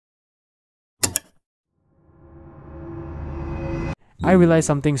I realized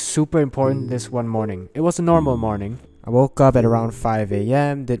something super important this one morning. It was a normal morning. I woke up at around 5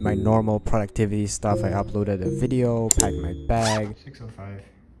 a.m, did my normal productivity stuff. I uploaded a video, packed my bag. 6:05.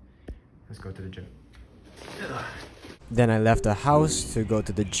 Let's go to the gym. Then I left the house to go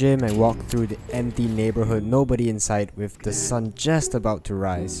to the gym and walk through the empty neighborhood, nobody in sight, with the sun just about to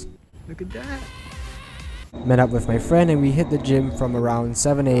rise. Look at that! Met up with my friend and we hit the gym from around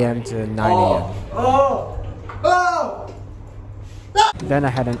 7 a.m. to 9 a.m. Then I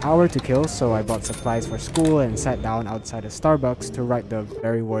had an hour to kill, so I bought supplies for school and sat down outside a Starbucks to write the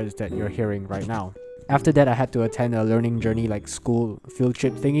very words that you're hearing right now. After that, I had to attend a learning journey like school field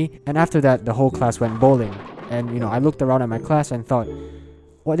trip thingy, and after that, the whole class went bowling. And I looked around at my class and thought,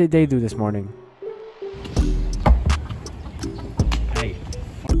 what did they do this morning? Hey,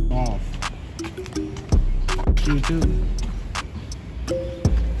 f off. You too.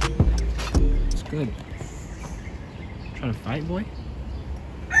 It's good. Trying to fight, boy?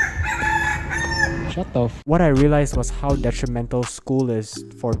 Shut the f. What I realized was how detrimental school is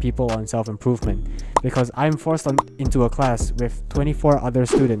for people on self-improvement, because I'm forced into a class with 24 other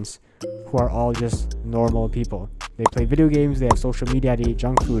students who are all just normal people. They play video games, they have social media, they eat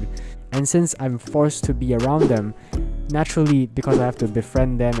junk food, and since I'm forced to be around them, naturally, because I have to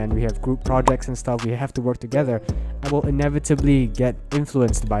befriend them and we have group projects and stuff, we have to work together, I will inevitably get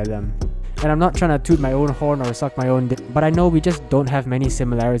influenced by them. And I'm not trying to toot my own horn or suck my own dick, but I know we just don't have many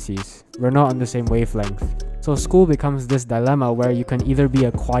similarities. We're not on the same wavelength. So school becomes this dilemma where you can either be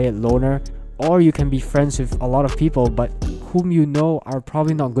a quiet loner, or you can be friends with a lot of people but whom you know are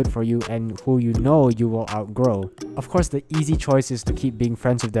probably not good for you and who you know you will outgrow. Of course, the easy choice is to keep being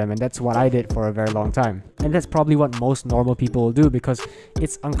friends with them, and that's what I did for a very long time. And that's probably what most normal people will do because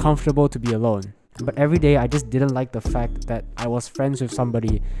it's uncomfortable to be alone. But every day I just didn't like the fact that I was friends with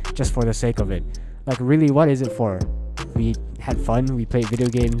somebody just for the sake of it. Like, really, what is it for? We had fun, we played video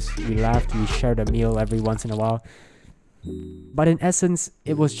games, we laughed, we shared a meal every once in a while. But in essence,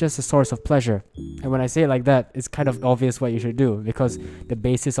 it was just a source of pleasure. And when I say it like that, it's kind of obvious what you should do, because the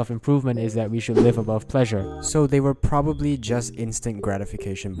basis of improvement is that we should live above pleasure. So they were probably just instant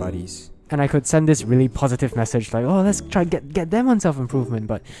gratification buddies. And I could send this really positive message like, oh, let's try get them on self-improvement,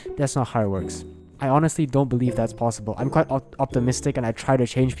 but that's not how it works. I honestly don't believe that's possible. I'm quite optimistic and I try to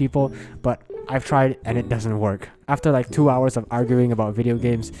change people, but I've tried and it doesn't work. After like 2 hours of arguing about video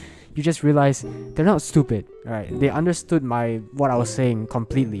games, you just realize they're not stupid, right? They understood what I was saying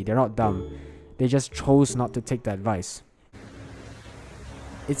completely. They're not dumb. They just chose not to take the advice.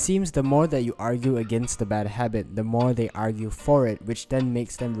 It seems the more that you argue against the bad habit, the more they argue for it, which then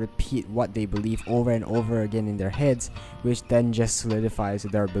makes them repeat what they believe over and over again in their heads, which then just solidifies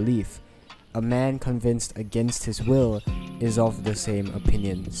their belief. A man convinced against his will is of the same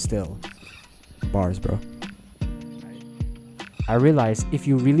opinion still. Bars, bro. I realized if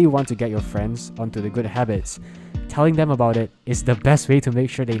you really want to get your friends onto the good habits, telling them about it is the best way to make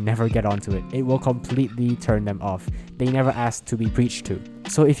sure they never get onto it. It will completely turn them off. They never asked to be preached to.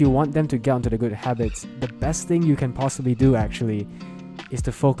 So if you want them to get onto the good habits, the best thing you can possibly do actually is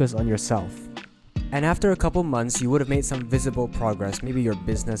to focus on yourself. And after a couple months, you would have made some visible progress. Maybe your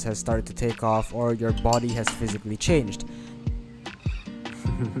business has started to take off or your body has physically changed.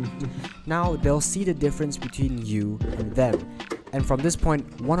 Now they'll see the difference between you and them. And from this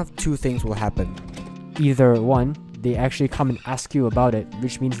point, one of two things will happen. Either one, they actually come and ask you about it,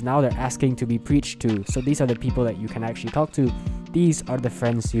 which means now they're asking to be preached to. So these are the people that you can actually talk to. These are the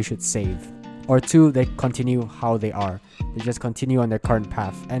friends you should save. Or two, they continue how they are. They just continue on their current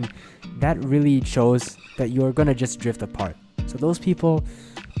path. And that really shows that you're gonna just drift apart. So those people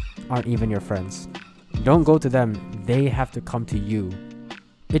aren't even your friends. Don't go to them, they have to come to you.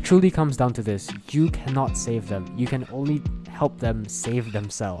 It truly comes down to this: you cannot save them. You can only help them save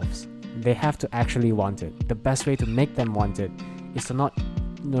themselves. They have to actually want it. The best way to make them want it is to not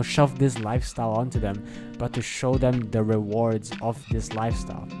shove this lifestyle onto them, but to show them the rewards of this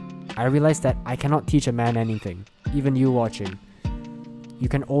lifestyle. I realized that I cannot teach a man anything, even you watching. You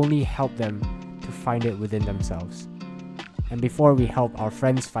can only help them to find it within themselves. And before we help our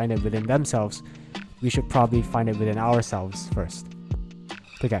friends find it within themselves, we should probably find it within ourselves first.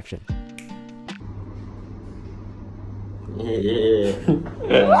 Take action. Yeah.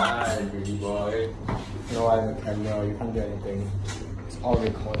 Alright, pretty boy. No, I have a camera, you can't do anything. It's all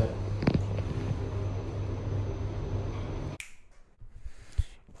recorded.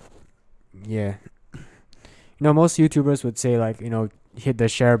 Yeah. Most YouTubers would say like, hit the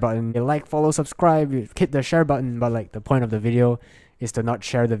share button. You like, follow, subscribe, you hit the share button, but like the point of the video is to not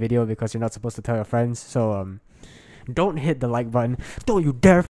share the video because you're not supposed to tell your friends. So don't hit the like button. Don't you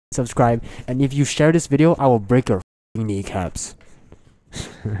dare subscribe. And if you share this video, I will break your kneecaps.